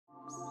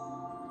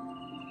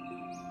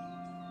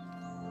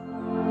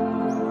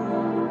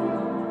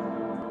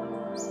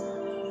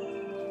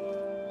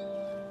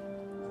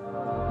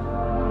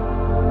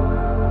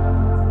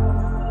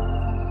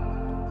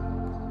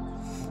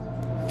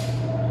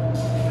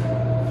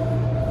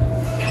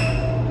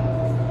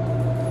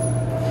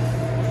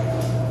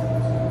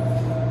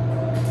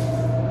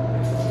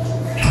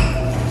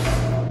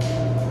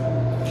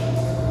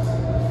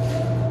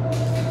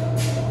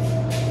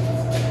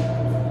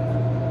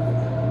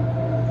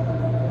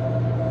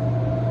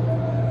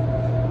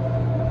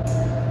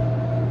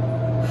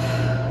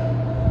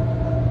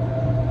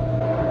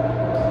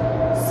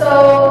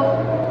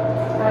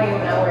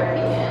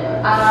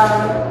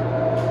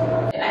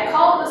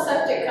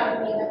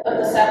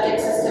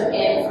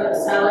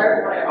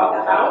bought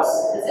the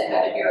house because it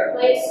had to be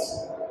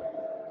replaced.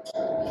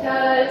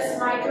 Because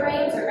my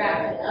drains are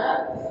backing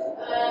up.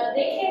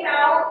 They came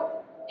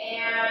out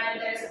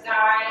and there's a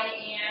guy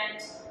and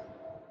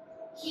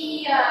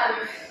he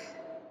had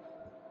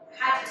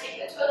to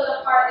take the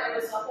toilet apart. There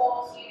was a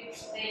whole huge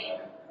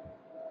thing.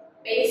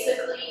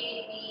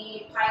 Basically,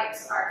 the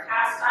pipes are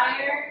cast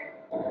iron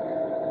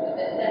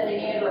that they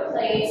needed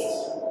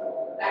replaced.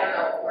 I don't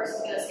know, of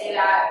course he's gonna say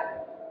that.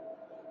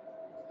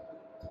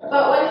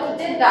 But when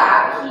he did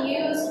that, he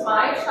used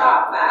my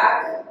shop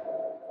vac.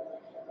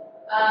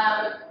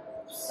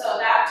 So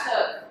that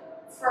took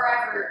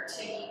forever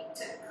to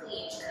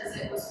clean because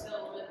it was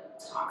filled with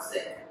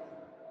toxic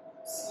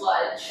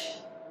sludge,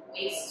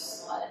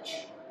 waste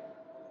sludge.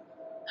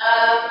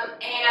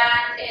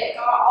 And it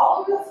got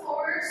all over the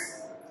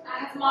floors.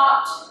 I have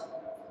mopped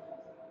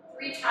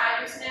 3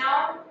 times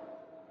now,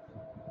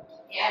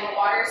 and the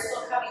water is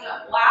still coming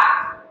up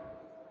black.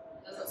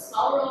 It doesn't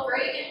smell real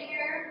great in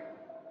here.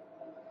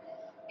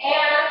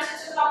 And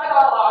to top it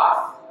all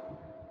off,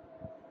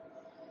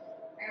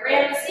 I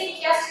ran the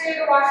sink yesterday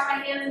to wash my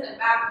hands and it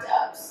backed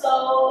up.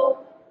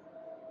 So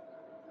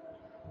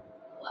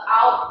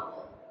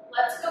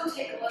let's go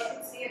take a look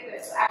and see if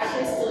it's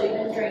actually still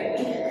even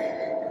draining.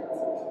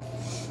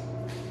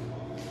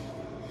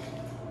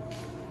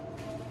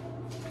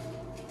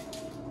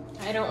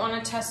 I don't want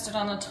to test it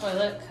on the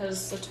toilet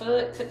because the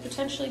toilet could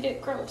potentially get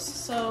gross.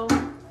 So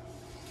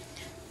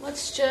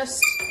let's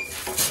just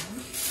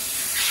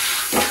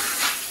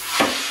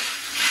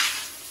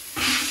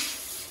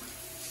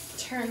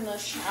turn the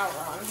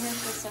shower on here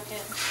for a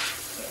second.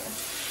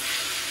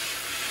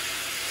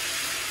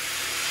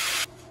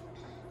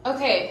 Here.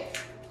 Okay,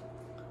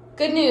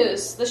 good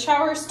news, the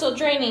shower is still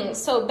draining.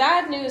 So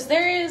bad news,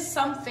 there is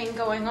something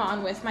going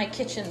on with my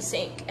kitchen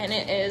sink, and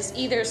it is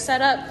either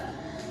set up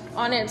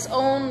on its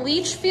own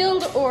leach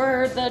field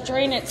or the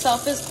drain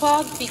itself is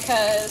clogged,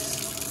 because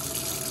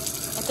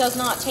it does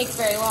not take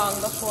very long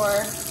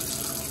before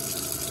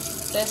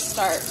this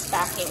starts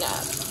backing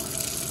up.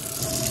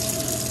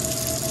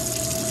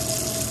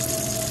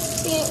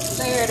 See,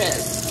 there it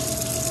is.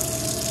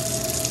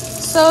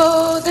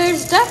 So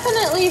there's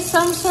definitely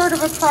some sort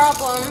of a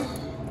problem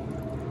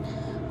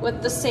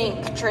with the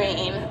sink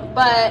drain,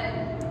 but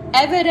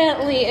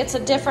evidently it's a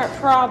different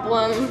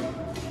problem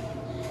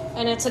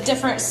and it's a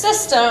different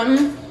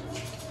system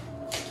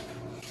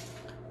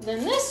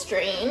than this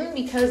drain,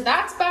 because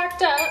that's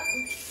backed up.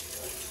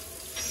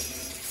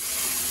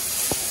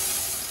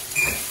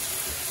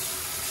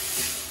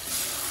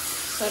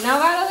 So now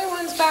that other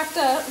one's backed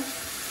up,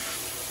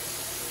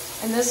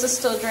 and this is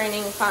still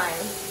draining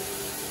fine.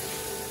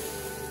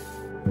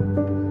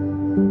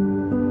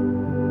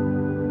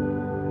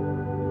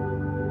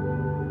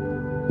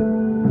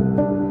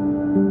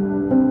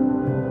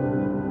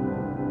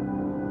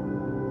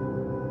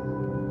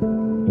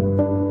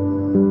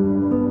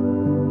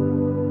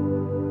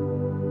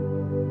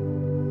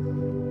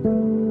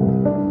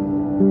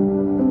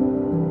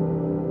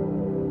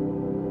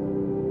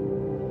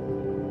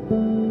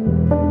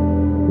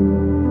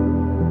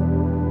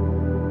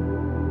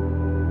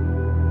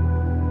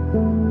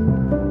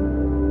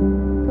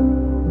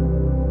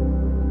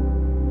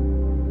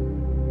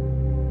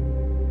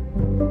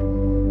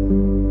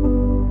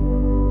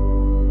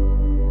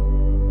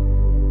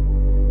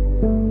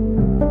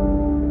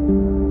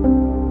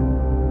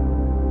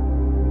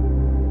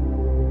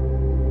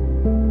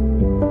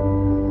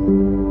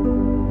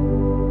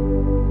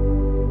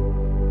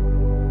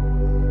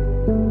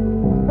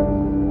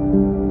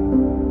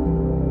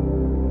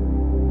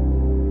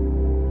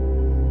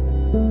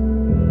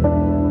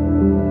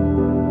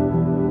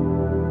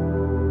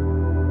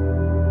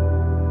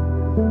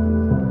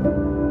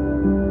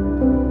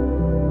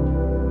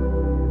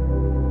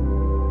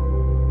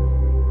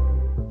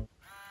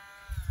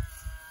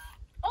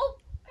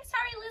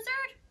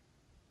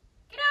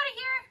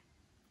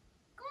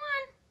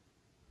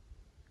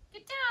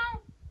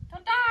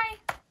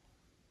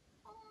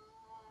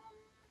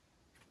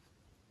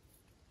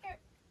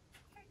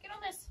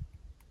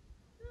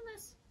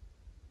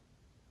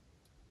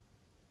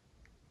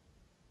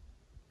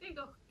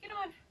 Go. Get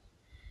on.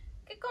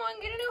 Get going.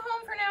 Get a new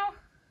home for now.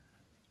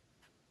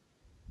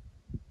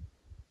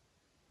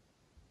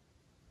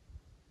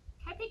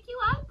 Can I pick you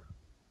up?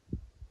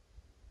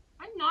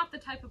 I'm not the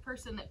type of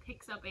person that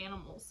picks up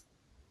animals.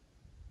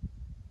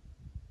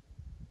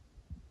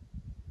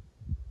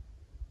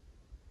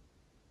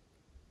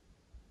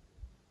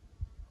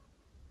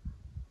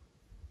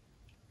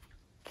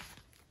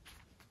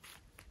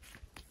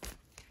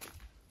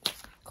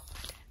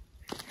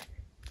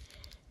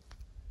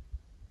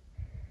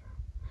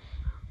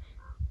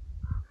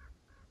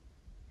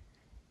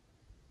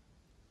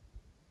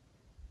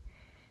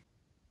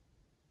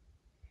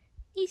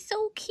 He's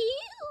so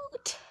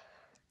cute.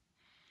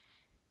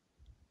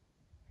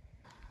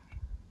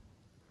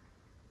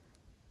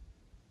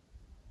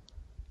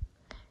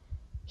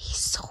 He's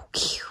so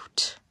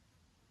cute.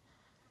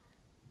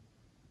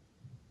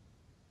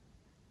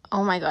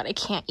 Oh my God, I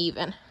can't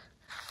even.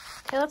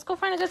 Okay, let's go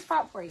find a good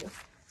spot for you.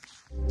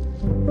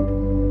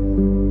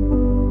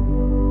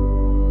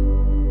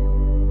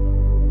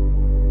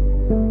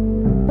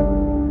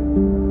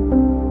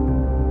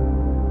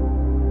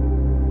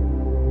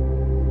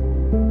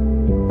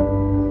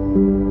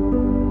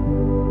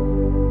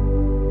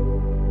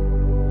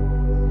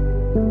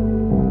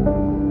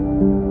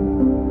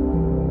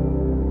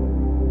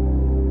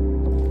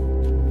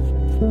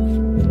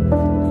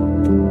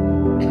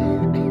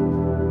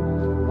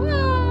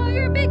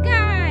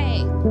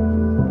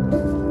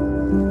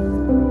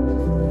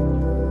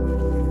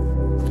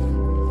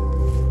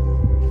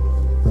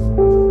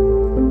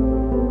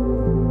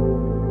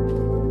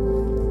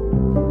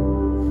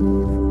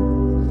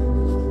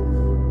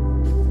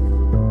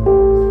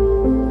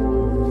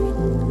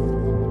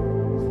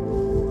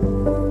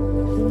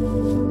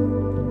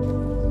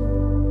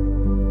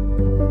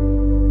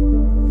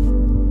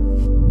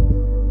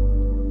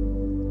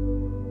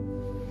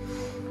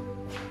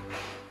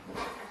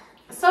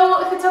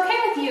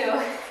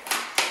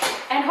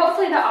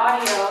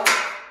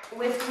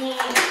 with me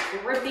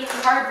ripping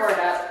cardboard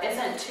up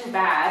isn't too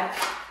bad.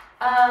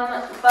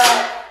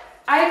 But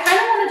I kind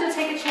of wanted to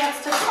take a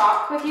chance to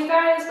talk with you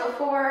guys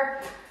before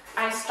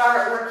I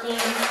start working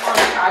on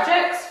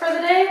projects for the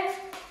day.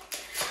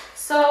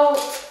 So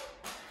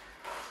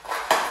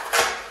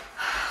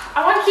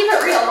I want to keep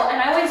it real,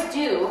 and I always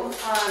do.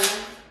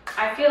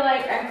 I feel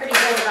like I'm pretty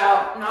good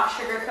about not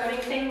sugarcoating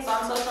things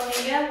on social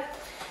media.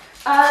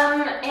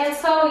 And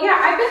so,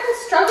 yeah, I've been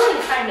struggling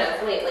kind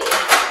of lately.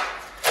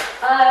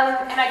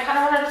 And I kind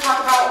of wanted to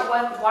talk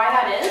about why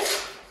that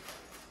is.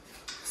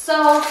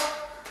 So,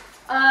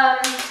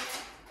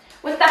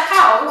 with the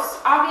house,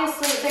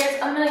 obviously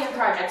there's a million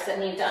projects that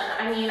need done.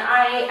 I mean,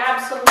 I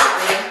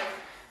absolutely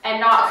am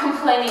not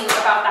complaining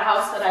about the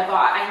house that I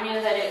bought. I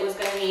knew that it was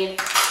going to need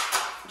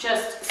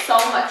just so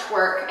much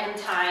work and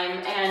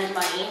time and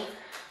money.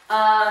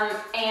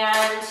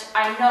 And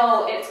I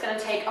know it's going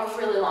to take a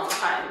really long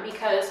time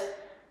because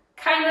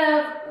kind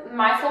of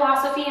my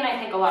philosophy, and I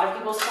think a lot of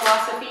people's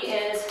philosophy,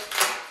 is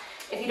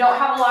if you don't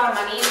have a lot of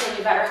money, then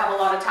you better have a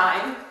lot of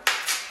time.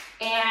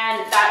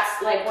 And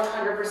that's like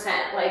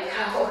 100% like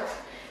how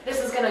this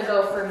is going to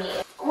go for me.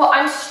 Well,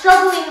 I'm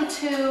struggling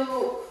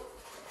to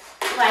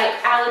like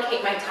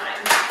allocate my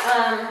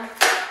time.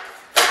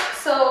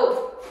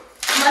 So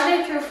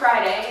Monday through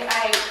Friday,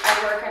 I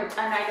work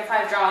a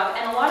 9-to-5 job,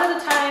 and a lot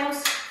of the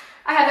times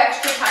I have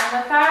extra time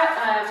with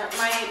that.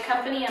 My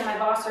company and my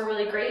boss are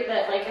really great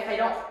that, like, if I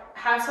don't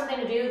have something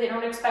to do, they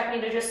don't expect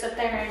me to just sit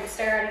there and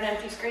stare at an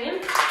empty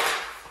screen.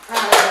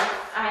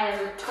 I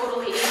am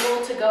totally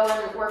able to go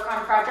and work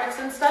on projects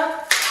and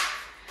stuff.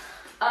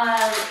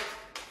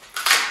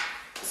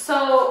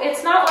 So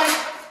it's not like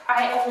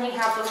I only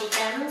have the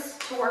weekends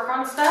to work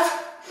on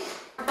stuff.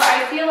 But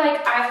I feel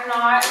like I'm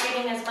not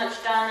getting as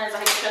much done as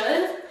I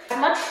should. There's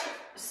much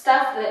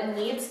stuff that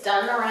needs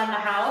done around the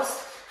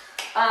house.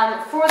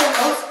 For the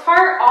most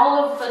part,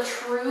 all of the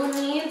true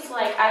needs,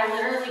 like I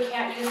literally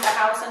can't use the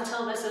house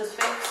until this is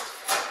fixed,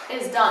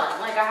 is done.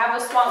 Like I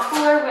have a swamp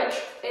cooler, which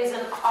is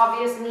an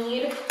obvious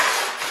need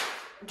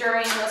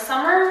during the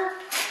summer,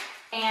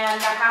 and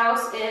the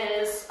house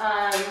is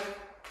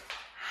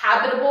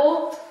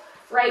habitable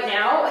right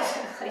now.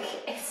 Like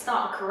it's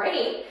not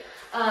great.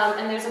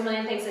 And there's a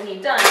million things that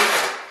need done,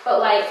 but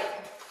like,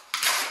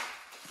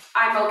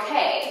 I'm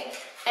okay.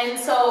 And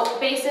so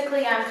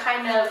basically I'm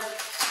kind of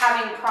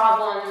having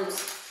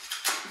problems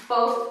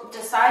both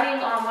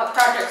deciding on what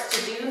projects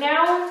to do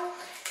now,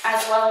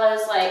 as well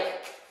as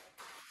like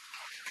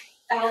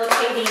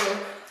allocating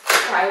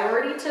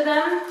priority to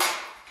them.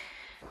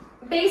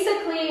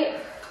 Basically,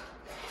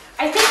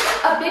 I think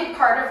a big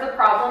part of the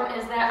problem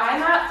is that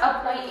I'm at a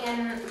point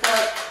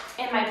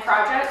in my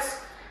projects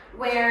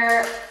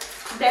where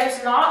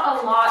there's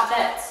not a lot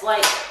that's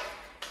like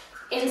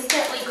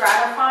instantly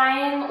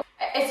gratifying.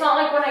 It's not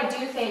like when I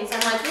do things,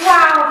 I'm like,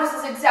 wow, this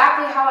is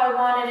exactly how I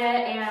wanted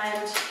it,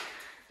 and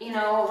you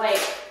know,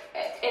 like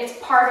it's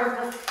part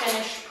of the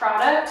finished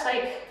product.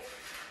 Like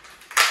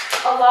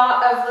a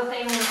lot of the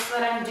things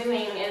that I'm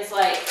doing is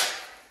like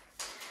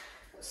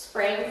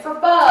spraying for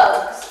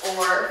bugs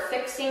or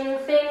fixing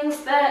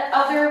things that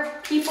other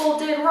people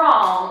did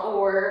wrong,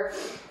 or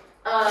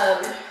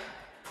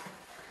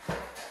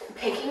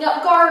picking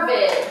up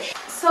garbage.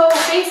 So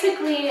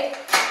basically,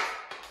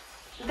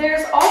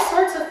 there's all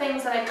sorts of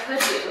things that I could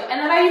do and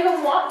that I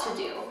even want to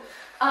do.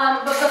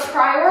 But the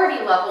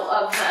priority level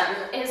of them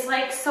is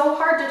like so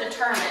hard to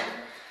determine.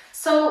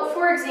 So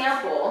for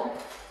example,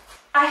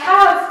 I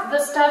have the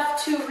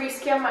stuff to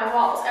rescan my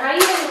walls, and I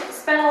even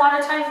spent a lot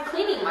of time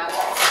cleaning my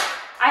walls.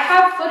 I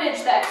have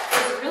footage that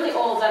is really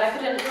old that I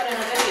didn't put in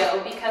a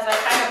video because I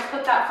kind of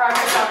put that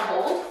project on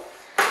hold.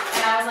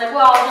 And I was like,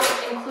 well, I'll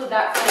just include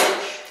that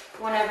footage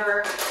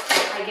whenever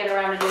I get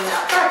around to doing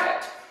that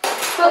project.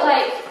 But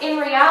like in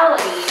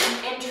reality,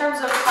 in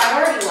terms of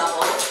priority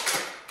level,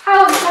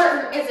 how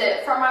important is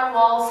it for my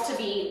walls to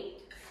be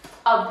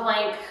a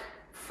blank,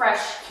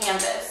 fresh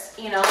canvas,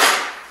 you know?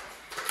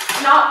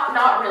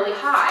 Not really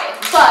high,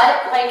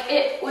 but like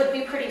it would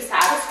be pretty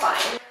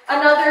satisfying.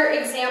 Another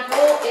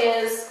example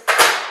is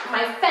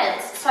my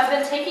fence. So I've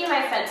been taking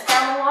my fence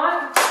down a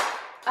lot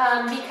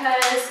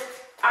because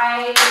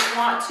I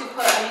want to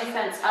put a new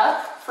fence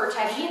up for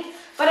Teddy.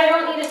 But I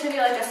don't need it to be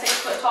like a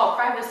 6-foot tall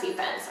privacy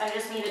fence. I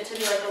just need it to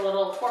be like a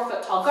little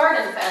 4-foot tall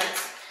garden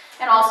fence.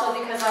 And also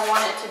because I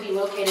want it to be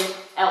located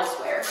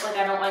elsewhere. Like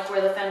I don't like where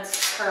the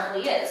fence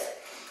currently is.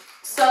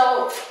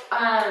 So,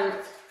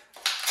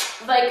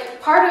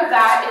 like part of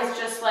that is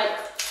just like,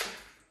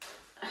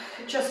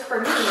 just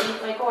for me,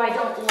 like, oh, I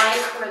don't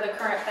like where the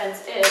current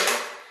fence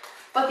is.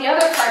 But the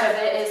other part of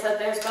it is that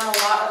there's been a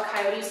lot of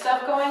coyote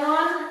stuff going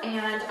on,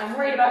 and I'm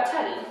worried about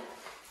Teddy.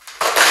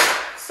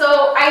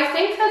 So I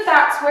think that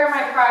that's where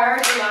my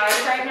priority lies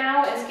right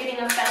now, is getting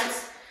a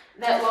fence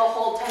that will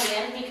hold Teddy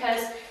in,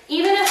 because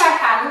even if I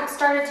hadn't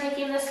started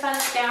taking this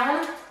fence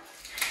down,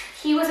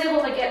 he was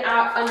able to get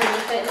out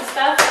underneath it and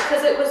stuff,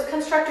 because it was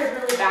constructed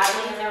really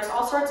badly, and there was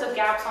all sorts of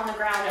gaps on the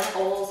ground and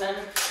holes and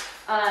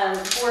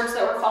boards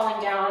that were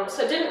falling down,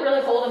 so it didn't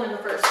really hold him in the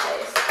first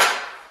place.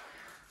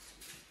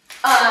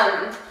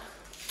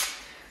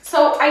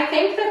 So I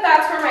think that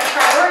that's where my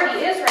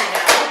priority is right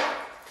now,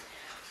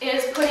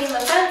 is putting the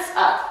fence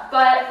up,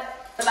 but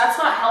that's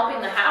not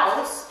helping the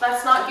house.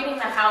 That's not getting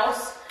the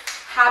house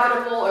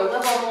habitable or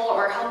livable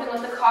or helping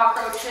with the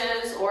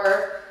cockroaches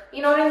or,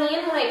 you know what I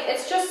mean? Like,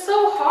 it's just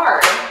so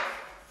hard.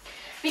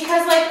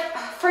 Because, like,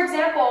 for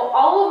example,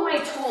 all of my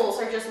tools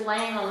are just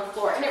laying on the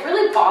floor, and it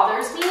really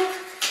bothers me.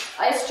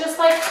 It's just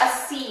like a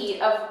sea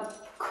of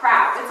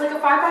crap. It's like a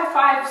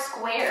 5x5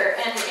 square,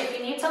 and if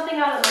you need something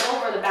out of the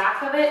middle or the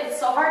back of it, it's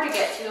so hard to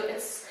get to.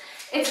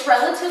 It's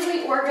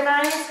relatively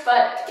organized,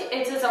 but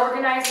it's as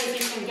organized as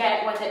you can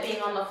get with it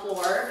being on the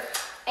floor.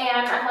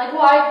 And I'm like,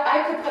 well,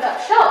 I could put up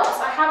shelves.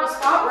 I have a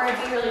spot where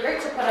it'd be really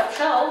great to put up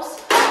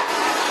shelves.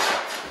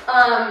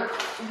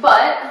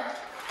 But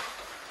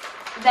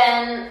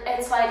then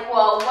it's like,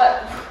 well,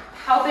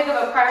 how big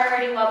of a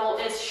priority level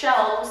is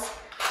shelves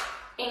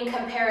in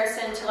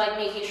comparison to like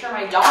making sure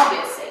my dog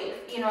is safe?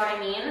 You know what I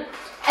mean?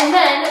 And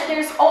then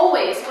there's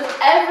always, with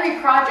every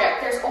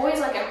project, there's always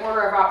like an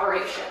order of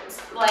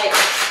operations. Like,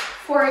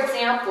 for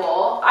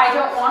example, I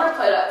don't want to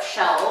put up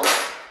shelves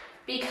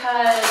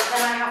because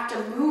then I have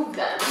to move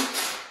them.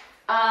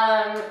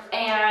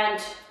 And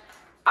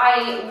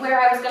where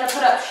I was gonna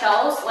put up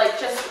shelves, like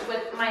just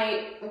with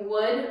my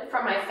wood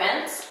from my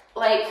fence,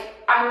 like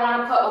I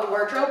want to put a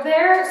wardrobe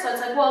there. So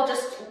it's like, well,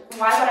 just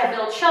why would I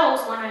build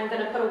shelves when I'm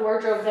gonna put a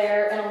wardrobe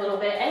there in a little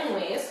bit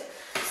anyways?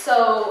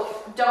 So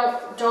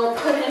don't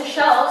put in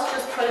shelves,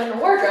 just put in the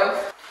wardrobe.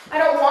 I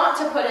don't want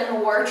to put in the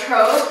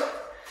wardrobe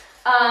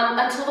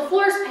until the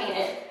floor's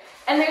painted.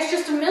 And there's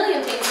just a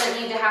million things that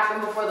need to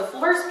happen before the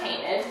floor's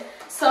painted.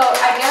 So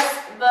I guess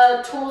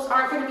the tools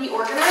aren't going to be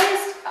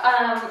organized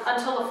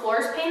until the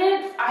floor's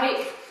painted.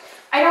 I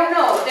don't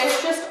know.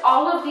 There's just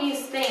all of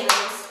these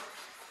things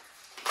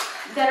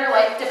that are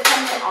like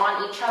dependent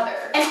on each other.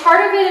 And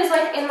part of it is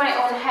like in my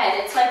own head.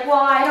 It's like,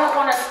 well, I don't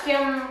want to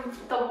skim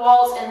the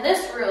walls in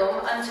this room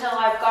until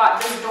I've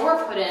got this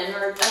door put in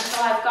or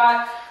until I've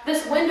got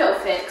this window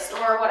fixed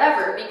or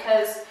whatever,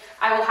 because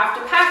I will have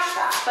to patch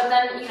that. But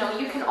then, you know,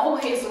 you can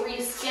always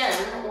re-skim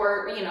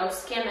or, you know,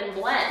 skim and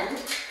blend.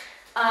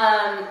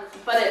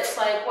 But it's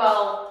like,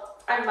 well,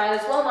 I might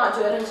as well not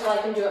do it until I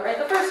can do it right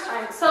the first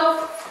time.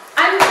 So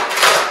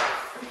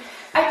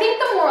I think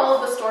the moral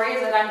of the story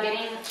is that I'm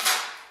getting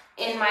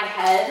in my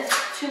head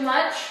too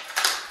much,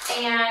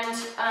 and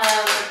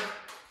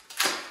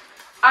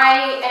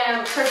I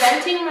am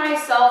preventing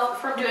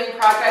myself from doing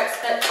projects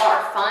that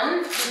are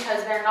fun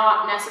because they're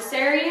not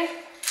necessary.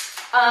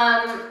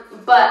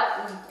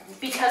 But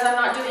because I'm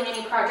not doing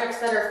any projects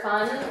that are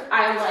fun,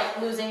 I'm like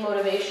losing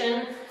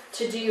motivation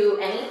to do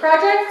any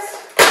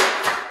projects.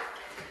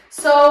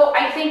 So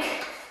I think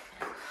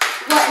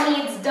what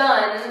needs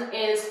done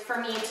is for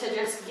me to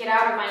just get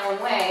out of my own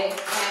way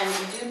and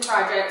do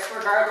projects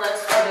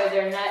regardless whether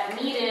they're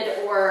net needed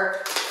or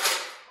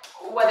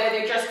whether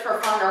they're just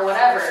for fun or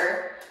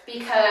whatever,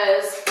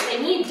 because they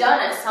need done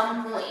at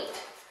some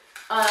point.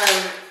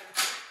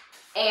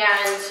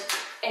 And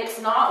it's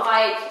not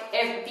like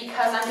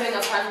because I'm doing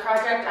a fun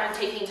project, I'm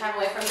taking time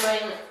away from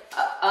doing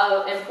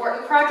an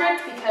important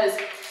project, because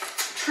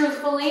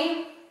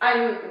truthfully,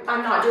 I'm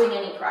not doing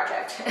any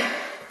project.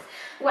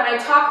 When I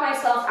talk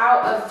myself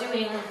out of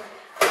doing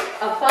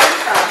a fun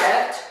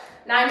project,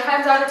 9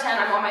 times out of 10,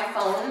 I'm on my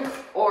phone,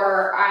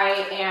 or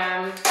I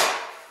am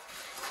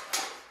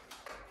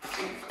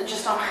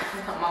just on my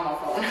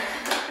phone.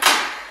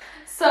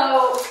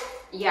 So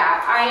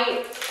yeah,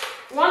 I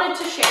wanted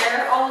to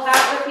share all of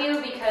that with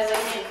you because I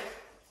think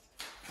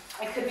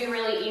it could be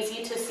really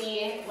easy to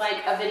see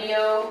like a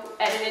video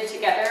edited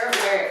together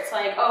where it's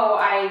like, oh,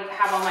 I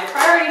have all my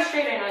priorities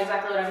straight, I know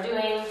exactly what I'm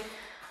doing,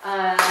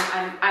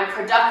 I'm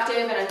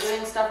productive and I'm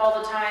doing stuff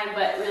all the time,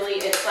 but really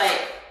it's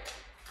like,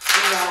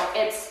 you know,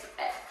 it's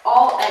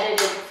all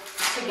edited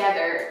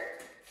together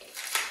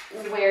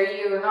where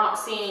you're not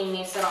seeing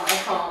me sit on my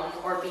phone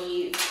or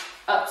be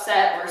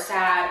upset or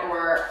sad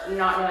or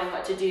not knowing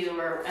what to do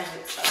or any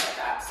stuff like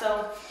that.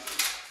 So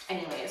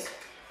anyways,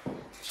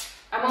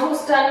 I'm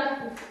almost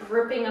done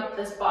ripping up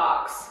this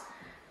box,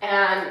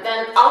 and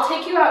then I'll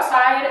take you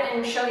outside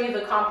and show you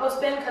the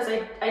compost bin, because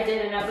I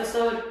did an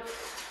episode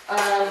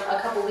a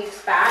couple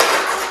weeks back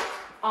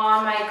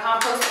on my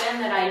compost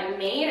bin that I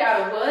made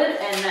out of wood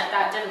and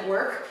that didn't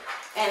work.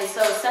 And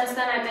so since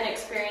then I've been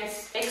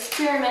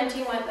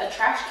experimenting with a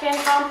trash can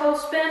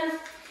compost bin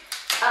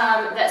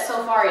that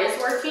so far is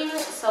working.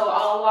 So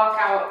I'll walk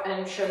out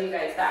and show you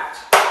guys that.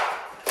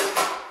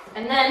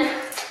 And then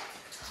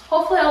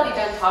hopefully I'll be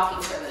done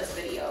talking for this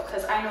video,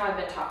 because I know I've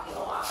been talking a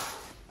lot.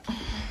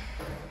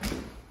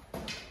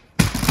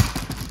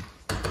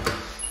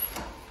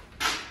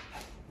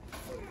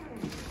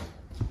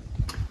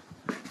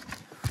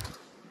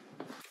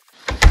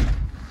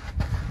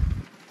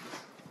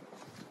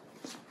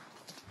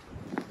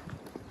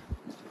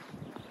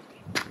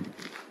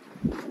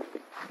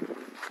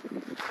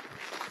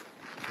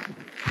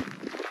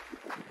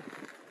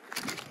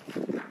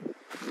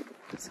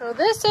 So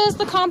this is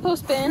the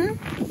compost bin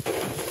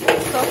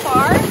so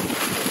far,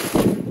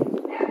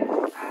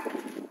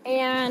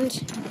 and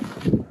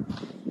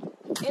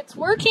it's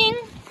working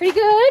pretty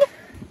good.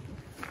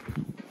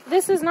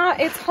 This is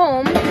not its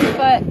home,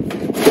 but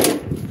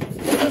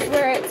this is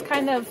where it's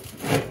kind of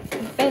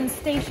been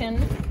stationed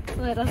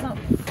so that it doesn't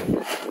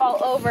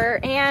fall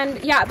over.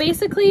 And yeah,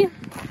 basically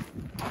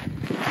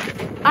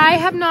I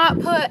have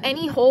not put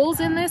any holes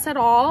in this at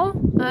all.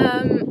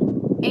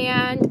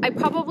 And I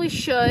probably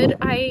should.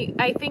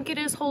 I think it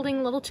is holding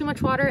a little too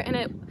much water, and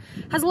it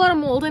has a lot of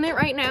mold in it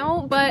right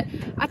now, but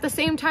at the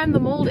same time the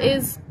mold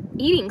is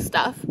eating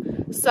stuff,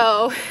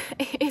 so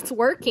it's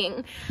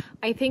working.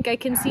 I think I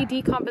can see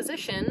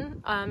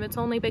decomposition. It's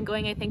only been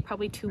going, I think,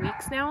 probably 2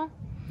 weeks now.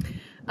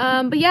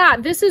 But yeah,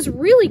 this is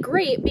really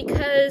great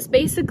because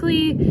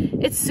basically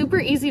it's super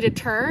easy to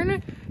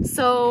turn.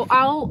 So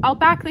I'll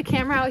back the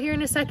camera out here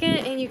in a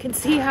second and you can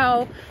see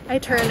how I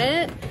turn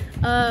it.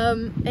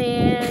 And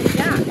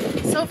yeah,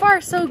 so far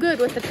so good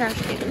with the trash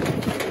can.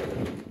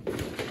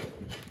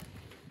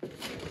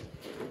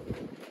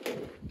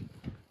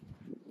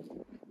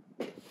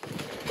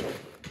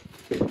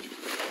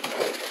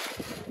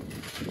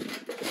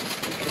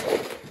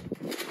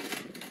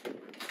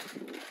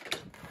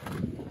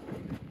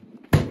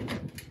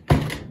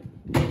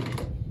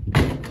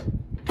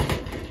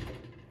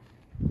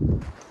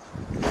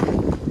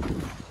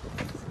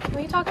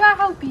 When you talk about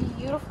how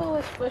beautiful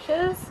this bush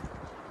is,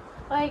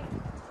 like,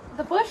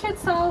 the bush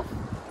itself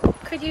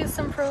could use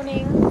some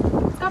pruning.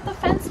 It's got the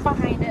fence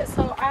behind it,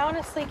 so I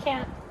honestly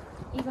can't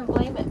even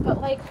blame it.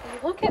 But like,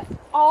 look at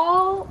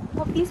all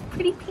of these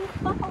pretty pink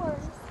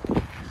flowers.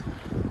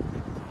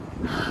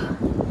 I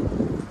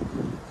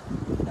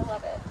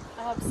love it.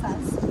 I'm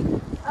obsessed.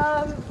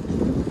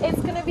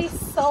 It's gonna be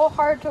so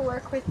hard to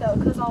work with though,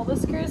 because all the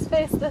screws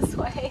face this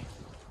way.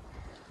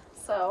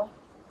 So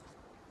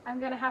I'm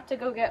gonna have to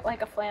go get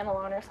like a flannel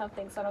on or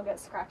something so I don't get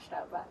scratched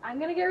up. But I'm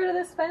gonna get rid of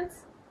this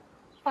fence.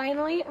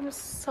 Finally, I'm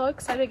so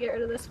excited to get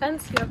rid of this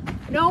fence. You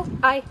have no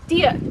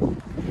idea.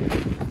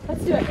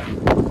 Let's do it.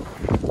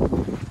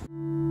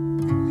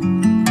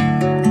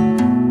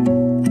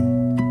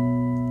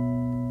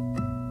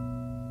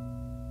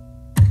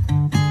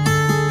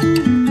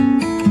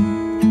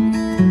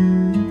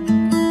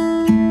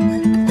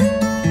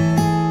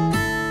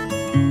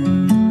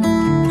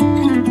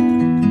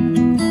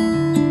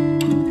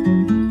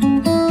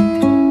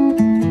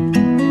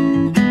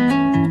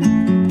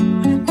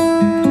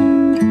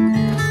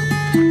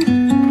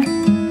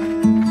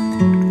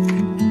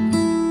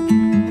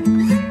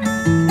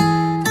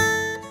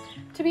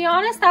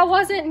 That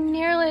wasn't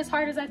nearly as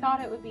hard as I thought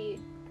it would be.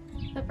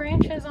 The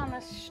branches on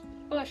this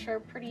bush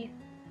are pretty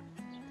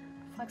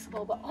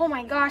flexible, but oh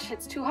my gosh,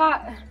 it's too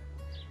hot.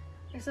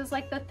 This is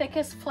like the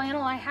thickest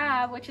flannel I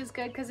have, which is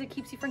good because it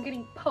keeps you from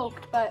getting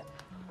poked, but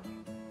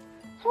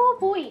oh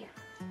boy,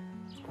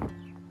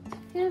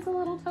 it is a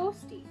little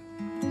toasty.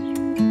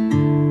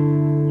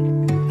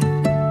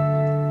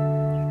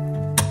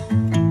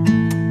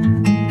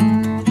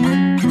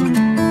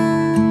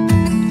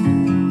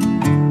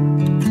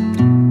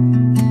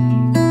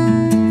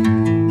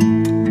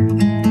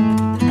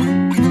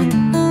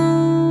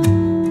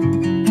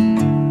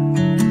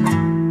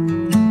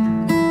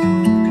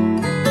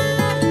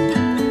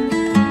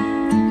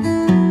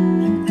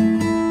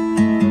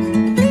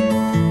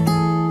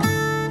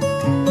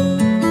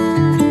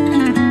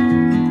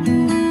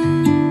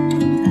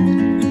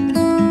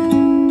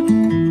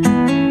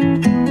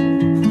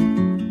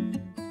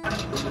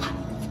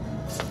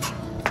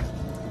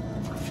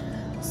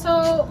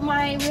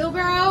 My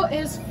wheelbarrow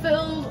is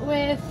filled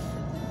with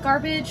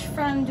garbage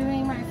from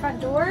doing my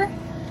front door,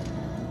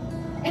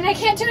 and I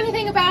can't do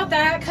anything about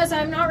that because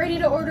I'm not ready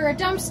to order a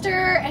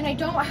dumpster and I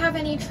don't have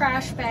any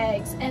trash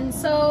bags, and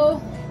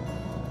so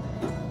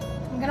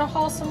I'm gonna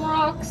haul some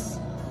rocks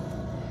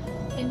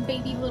in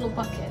baby little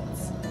buckets.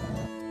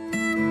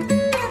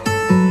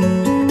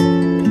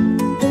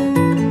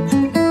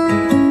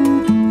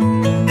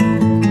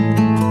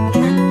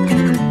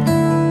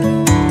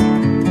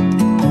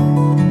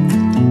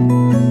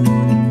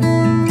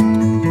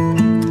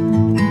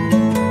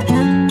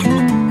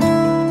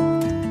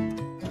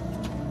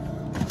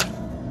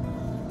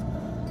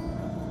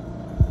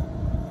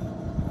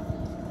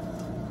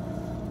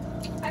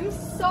 I'm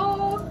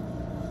so...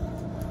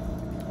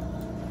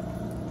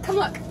 Come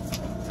look.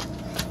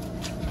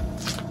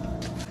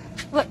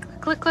 Look,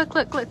 look,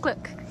 look, look,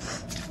 look.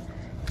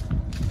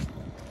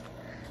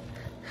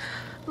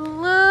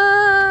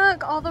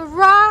 Look, all the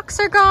rocks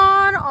are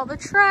gone, all the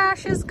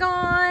trash is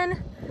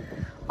gone.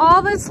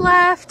 All that's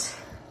left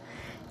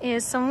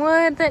is some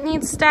wood that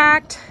needs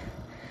stacked,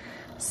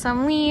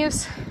 some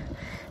leaves,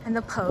 and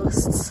the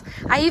posts.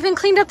 I even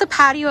cleaned up the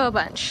patio a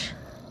bunch.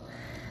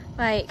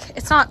 Like,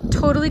 it's not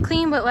totally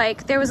clean, but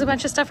like there was a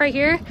bunch of stuff right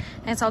here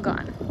and it's all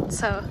gone.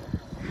 So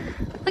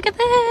look at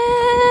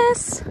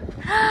this.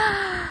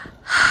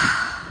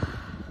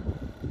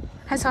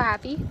 I'm so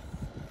happy.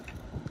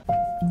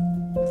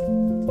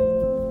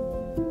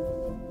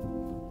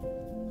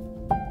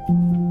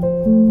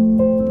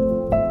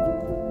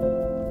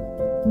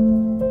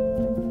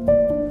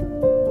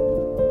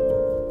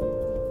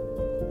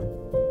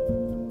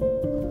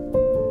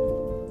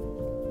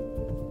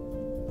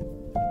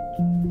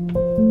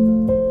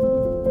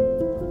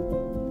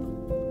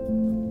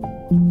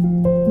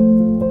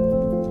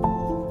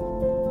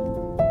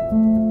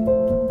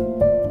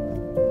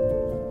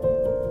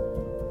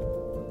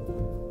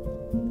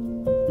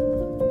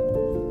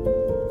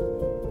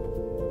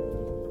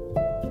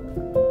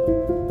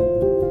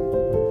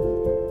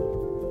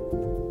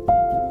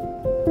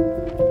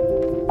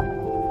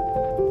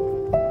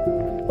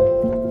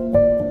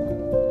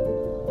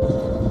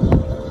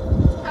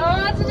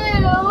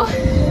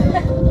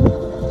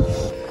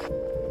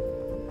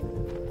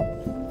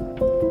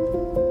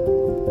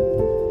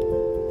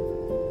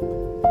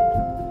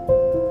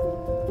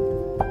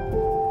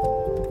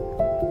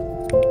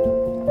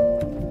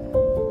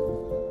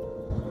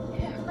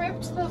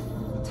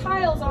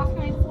 tiles off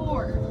my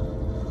floor.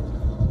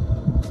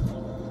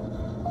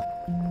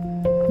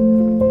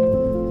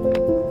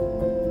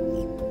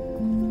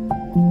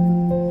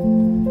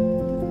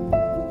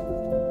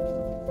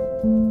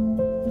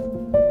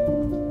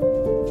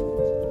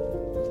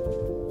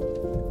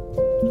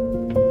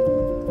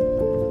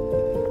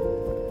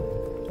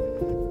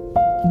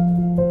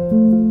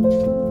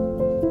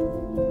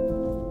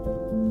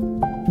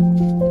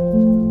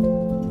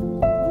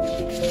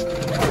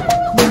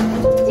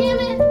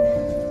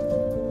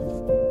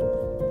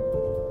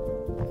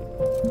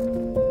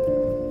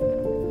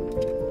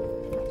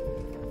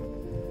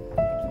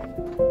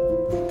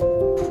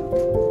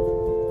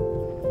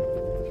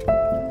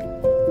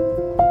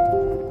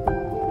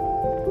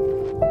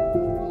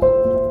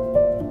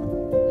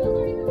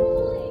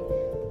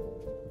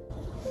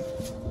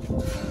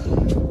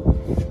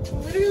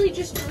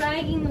 Just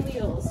dragging the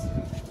wheels.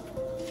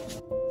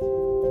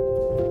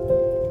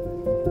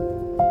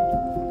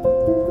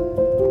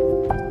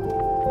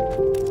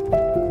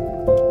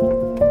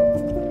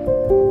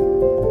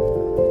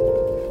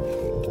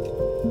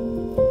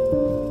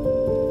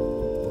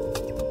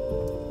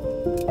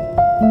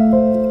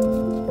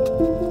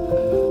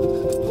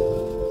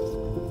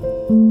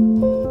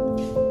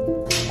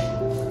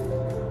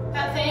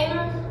 That thing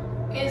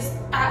is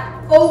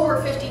at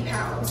over 50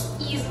 pounds,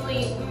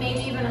 easily, maybe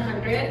even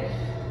 100.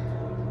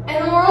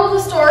 And the moral of the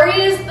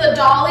story is the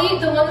dolly,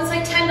 the one that's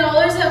like $10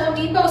 at Home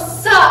Depot,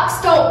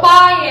 sucks. Don't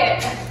buy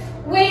it.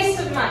 Waste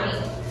of money.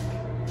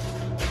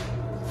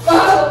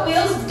 Ugh, the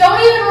wheels don't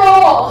even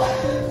roll.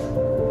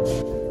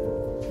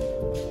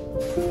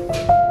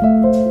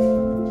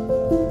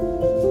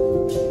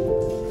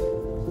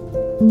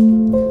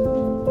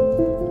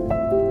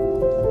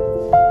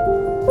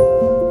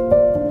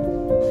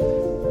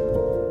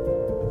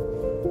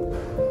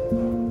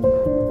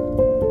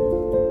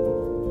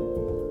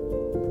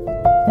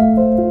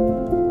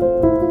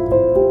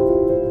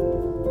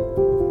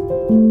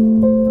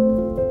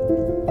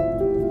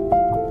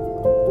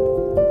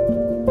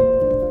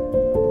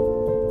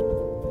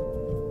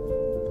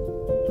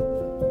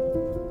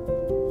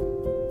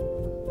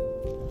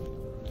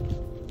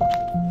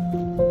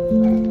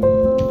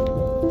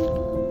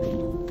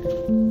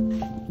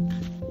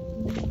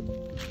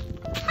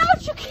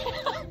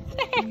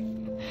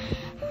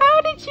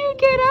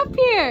 Get up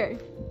here.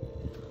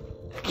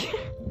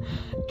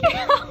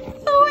 Get off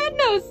the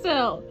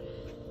windowsill.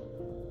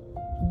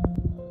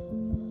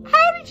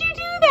 How did you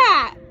do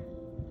that?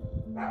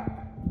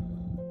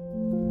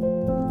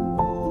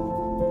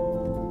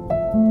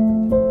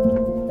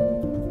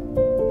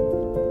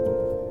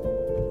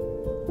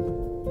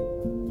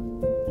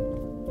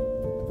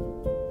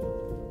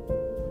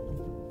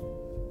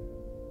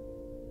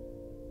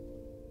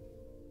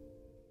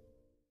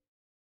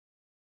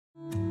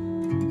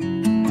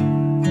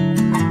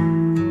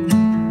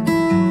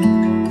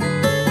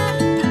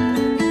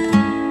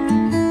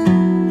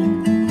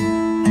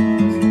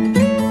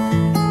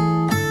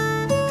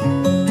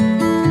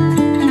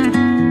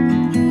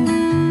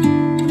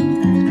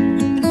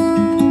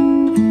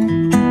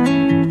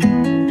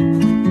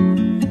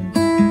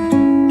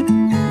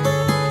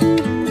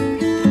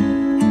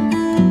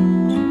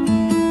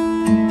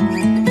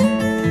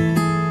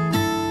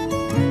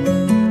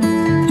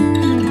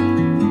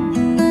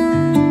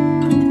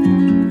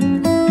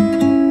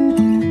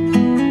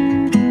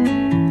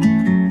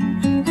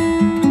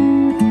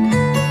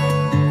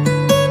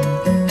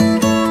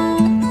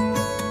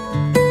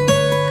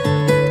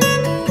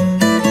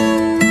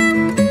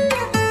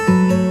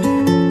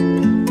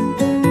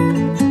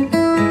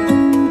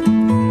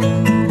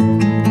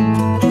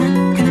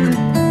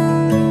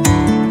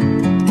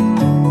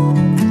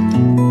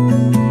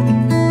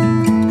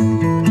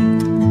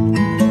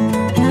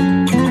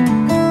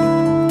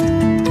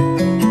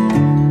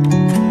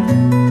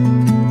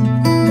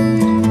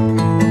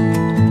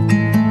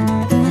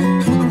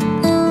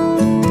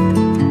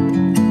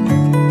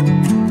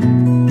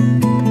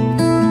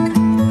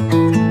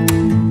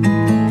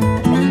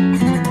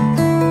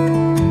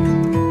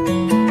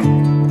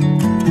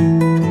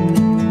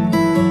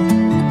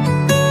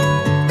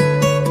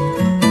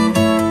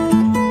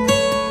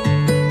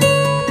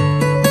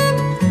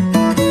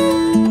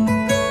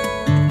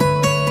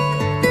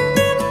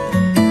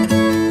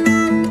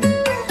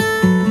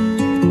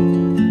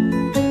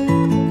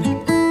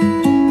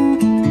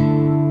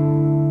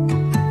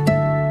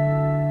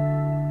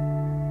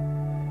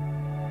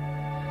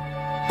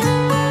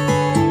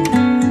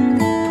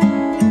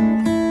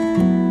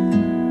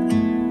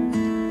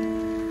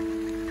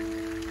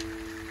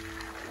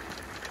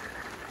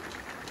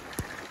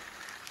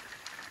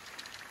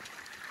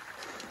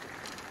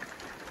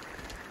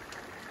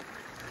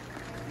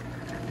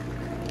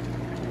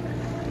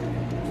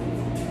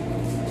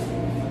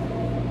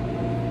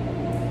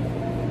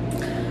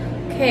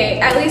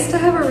 Okay, at least I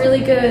have a really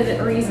good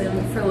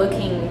reason for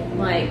looking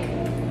like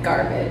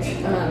garbage,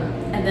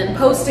 and then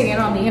posting it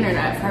on the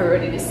internet for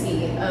everybody to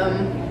see.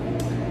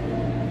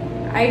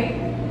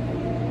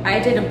 I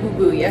did a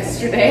boo-boo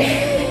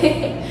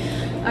yesterday.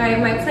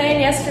 Alright, my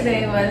plan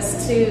yesterday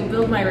was to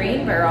build my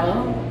rain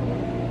barrel.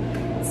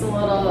 It's a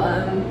little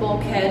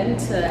bulkhead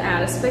to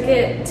add a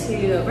spigot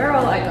to a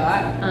barrel I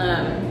got.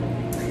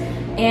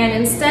 And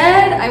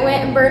instead, I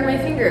went and burned my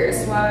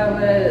fingers while I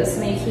was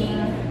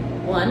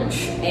making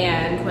lunch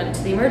and went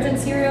to the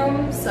emergency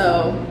room.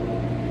 So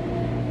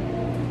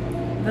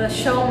the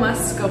show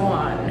must go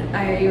on.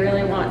 I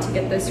really want to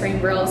get this rain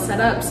barrel set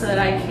up so that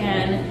I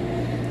can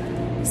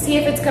see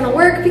if it's gonna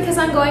work, because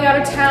I'm going out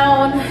of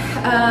town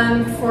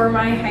for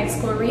my high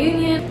school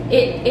reunion.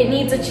 It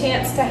needs a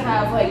chance to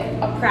have like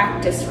a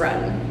practice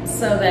run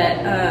so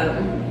that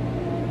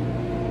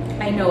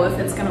I know if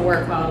it's gonna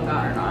work while I'm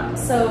gone or not.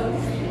 So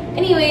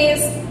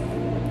anyways,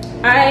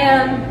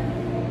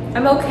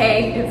 I'm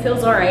okay. It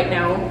feels all right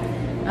now.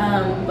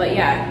 But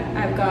yeah,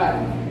 I've got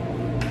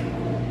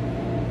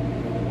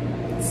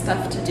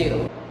stuff to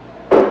do.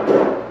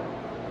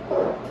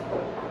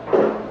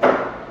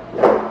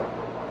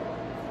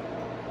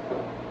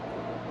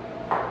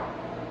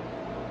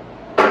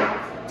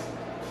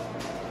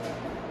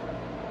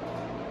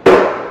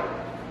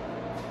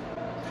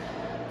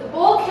 The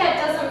bulkhead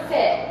doesn't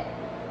fit.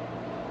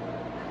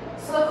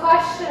 So the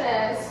question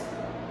is,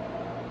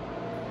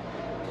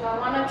 do I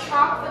want to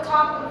chop the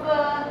top of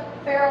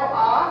the barrel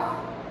off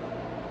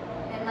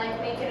and like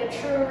make it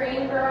a true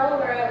rain barrel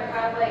where I would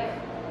have like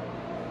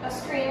a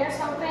screen or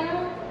something?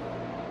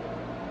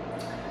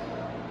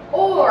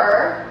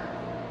 Or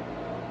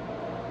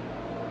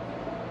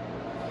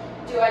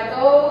do I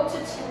go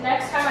to,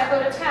 next time I go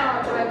to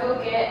town, do I go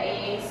get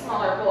a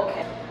smaller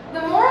bulkhead?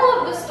 The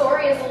moral of the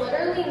story is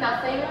literally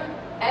nothing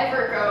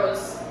ever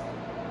goes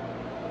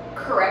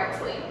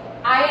correctly.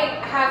 I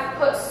have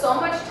put so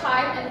much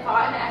time and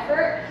thought and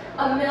effort.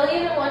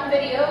 1,000,001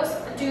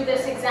 videos do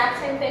this exact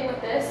same thing with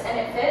this and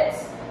it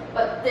fits,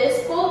 but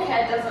this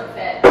bulkhead doesn't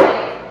fit.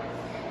 Like,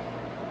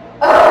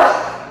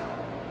 ugh.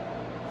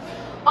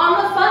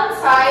 On the fun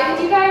side,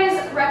 did you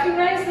guys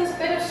recognize this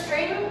bit of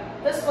string?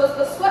 This was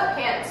the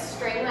sweatpants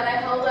string that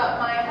I held up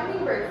my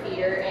hummingbird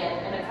feeder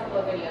in a couple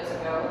of videos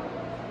ago.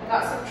 I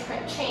got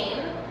some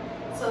chain,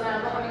 so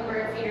now the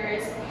hummingbird feeder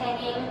is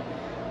hanging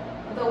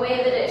the way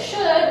that it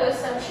should with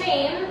some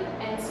chain,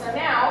 and so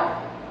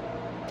now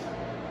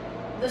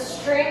the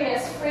string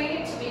is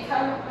free to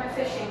become my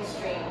fishing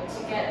string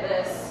to get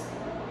this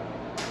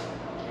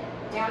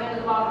down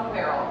into the bottom of the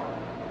barrel.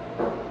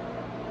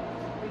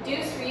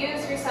 Reduce,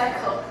 reuse,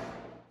 recycle.